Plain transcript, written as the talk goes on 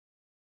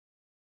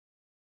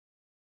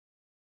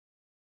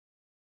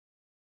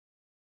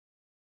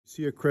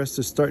See, a crest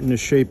is starting to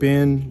shape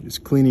in. It's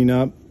cleaning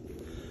up.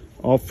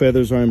 All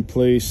feathers are in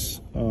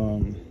place,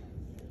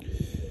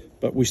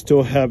 but we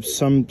still have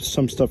some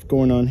stuff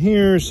going on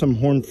here. Some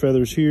horn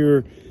feathers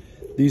here.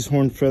 These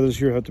horn feathers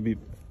here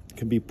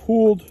can be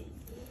pulled.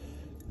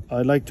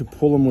 I like to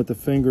pull them with the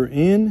finger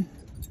in,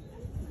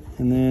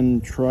 and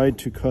then try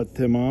to cut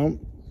them out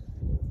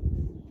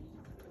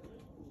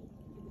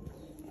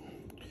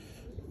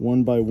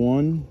one by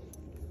one.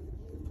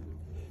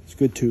 It's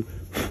good to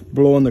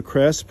blow on the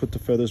crest, put the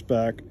feathers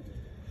back.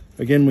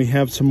 Again, we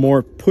have some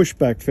more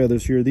pushback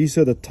feathers here. These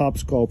are the top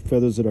scalp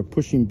feathers that are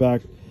pushing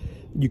back.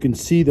 You can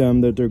see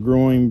them, that they're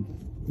growing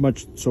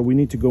much, so we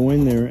need to go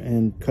in there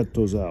and cut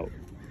those out.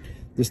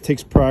 This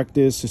takes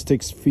practice, this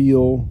takes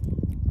feel.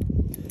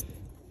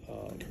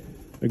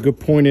 A good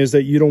point is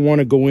that you don't want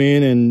to go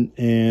in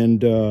and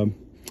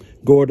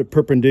go at a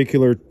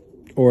perpendicular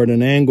or at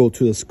an angle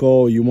to the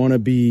skull. You want to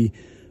be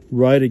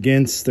right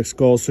against the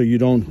skull so you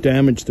don't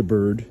damage the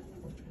bird.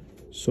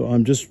 So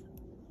I'm just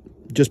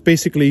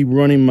basically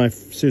running my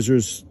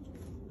scissors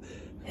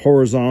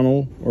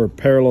horizontal or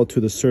parallel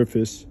to the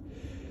surface.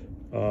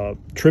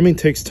 Trimming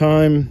takes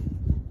time,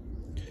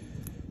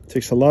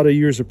 takes a lot of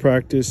years of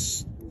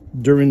practice.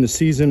 During the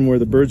season where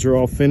the birds are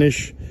all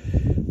finished,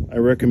 I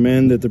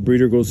recommend that the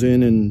breeder goes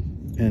in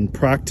and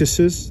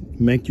practices.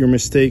 Make your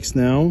mistakes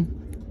now.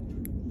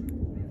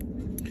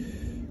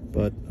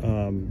 But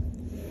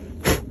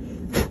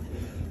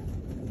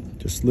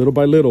just little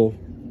by little,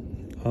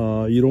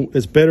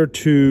 it's better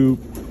to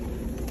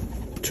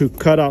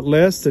cut out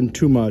less than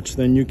too much.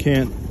 Then you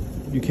can't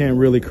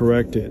really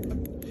correct it.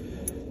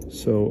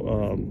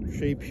 So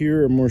shape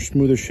here, a more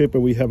smoother shape, but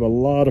we have a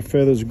lot of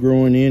feathers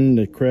growing in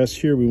the crest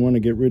here. We want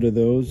to get rid of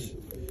those.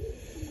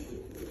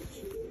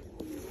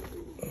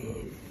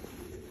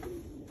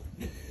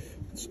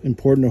 It's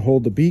important to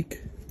hold the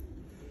beak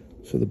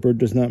so the bird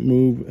does not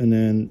move, and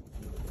then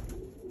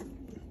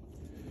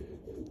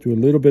do a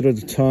little bit at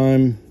a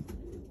time.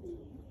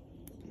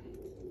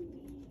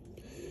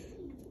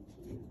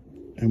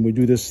 And we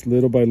do this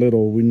little by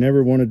little. We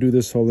never want to do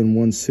this all in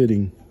one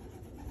sitting.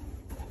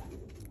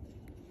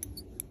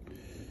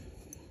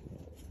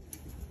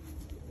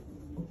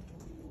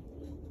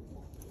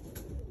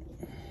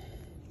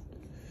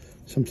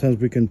 Sometimes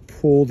we can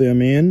pull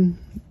them in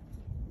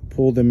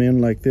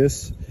like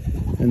this,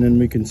 and then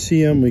we can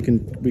see them. We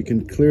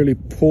can clearly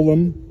pull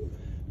them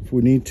if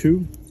we need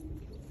to.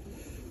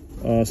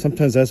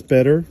 Sometimes that's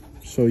better,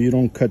 so you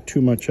don't cut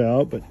too much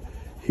out. But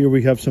here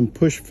we have some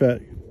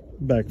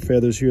back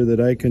feathers here that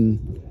I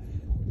can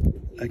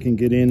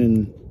get in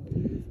and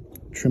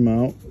trim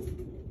out.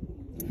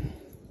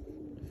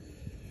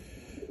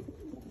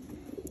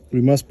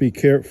 We must be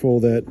careful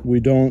that we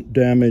don't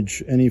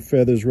damage any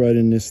feathers right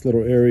in this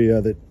little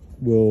area that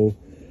will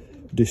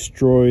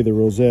destroy the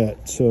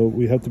rosette. So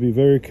we have to be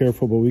very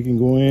careful, but we can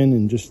go in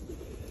and just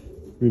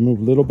remove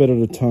a little bit at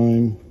a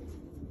time.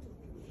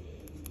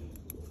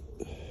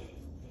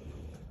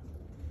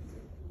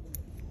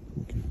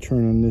 We can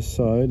turn on this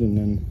side and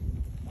then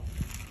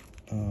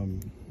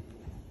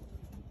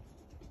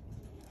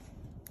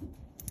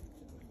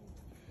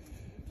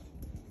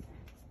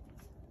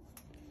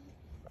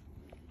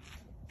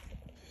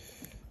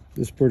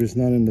this bird is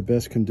not in the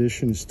best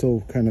condition. It's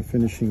still kind of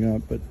finishing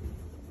up, but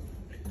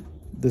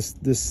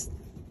these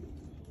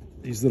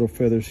little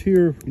feathers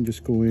here, we can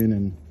just go in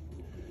and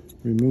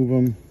remove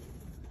them.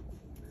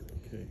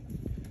 Okay.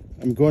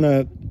 I'm going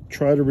to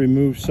try to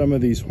remove some of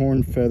these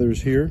horn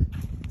feathers here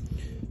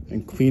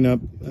and clean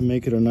up and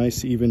make it a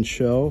nice even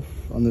shell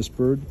on this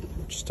bird.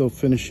 Still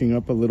finishing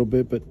up a little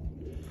bit, but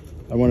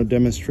I want to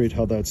demonstrate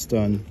how that's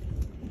done.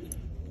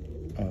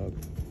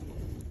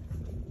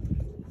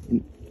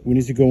 We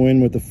need to go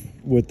in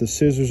with the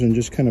scissors and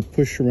just kind of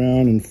push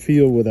around and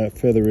feel where that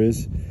feather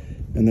is,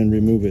 and then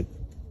remove it,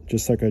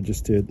 just like I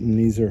just did. And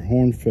these are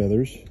horn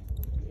feathers.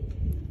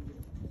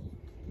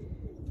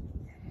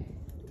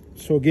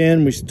 So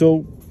again, we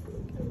still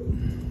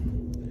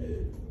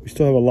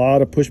have a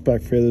lot of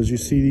pushback feathers. You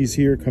see these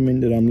here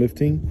coming that I'm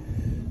lifting.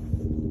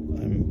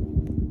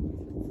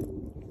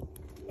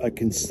 I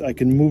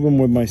can move them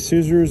with my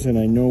scissors, and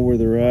I know where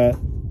they're at.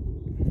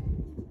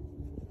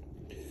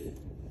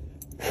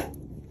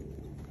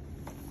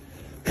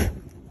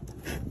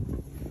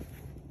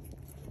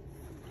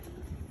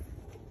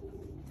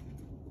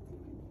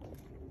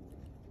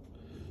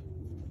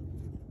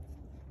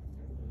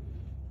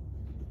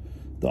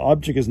 The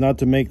object is not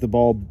to make the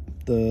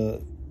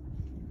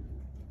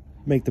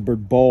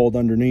bird bald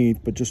underneath,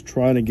 but just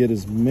trying to get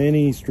as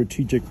many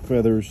strategic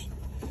feathers.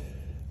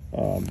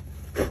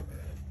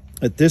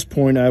 At this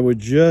point, I would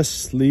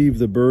just leave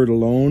the bird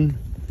alone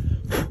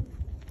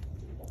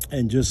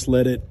and just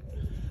let it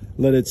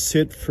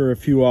sit for a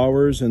few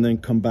hours, and then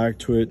come back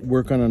to it,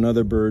 work on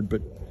another bird.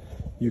 But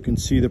you can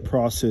see the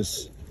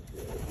process,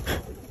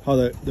 how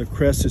the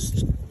crest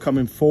is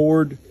coming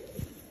forward.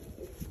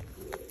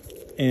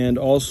 And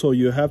also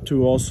you have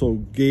to also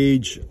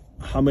gauge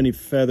how many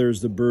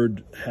feathers the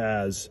bird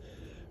has,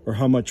 or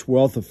how much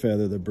wealth of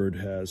feather the bird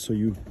has. So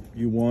you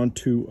want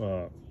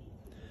to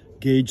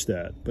gauge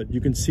that. But you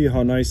can see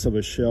how nice of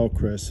a shell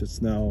crest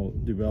it's now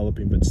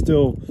developing, but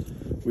still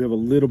we have a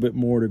little bit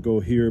more to go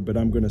here, but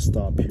I'm going to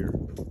stop here.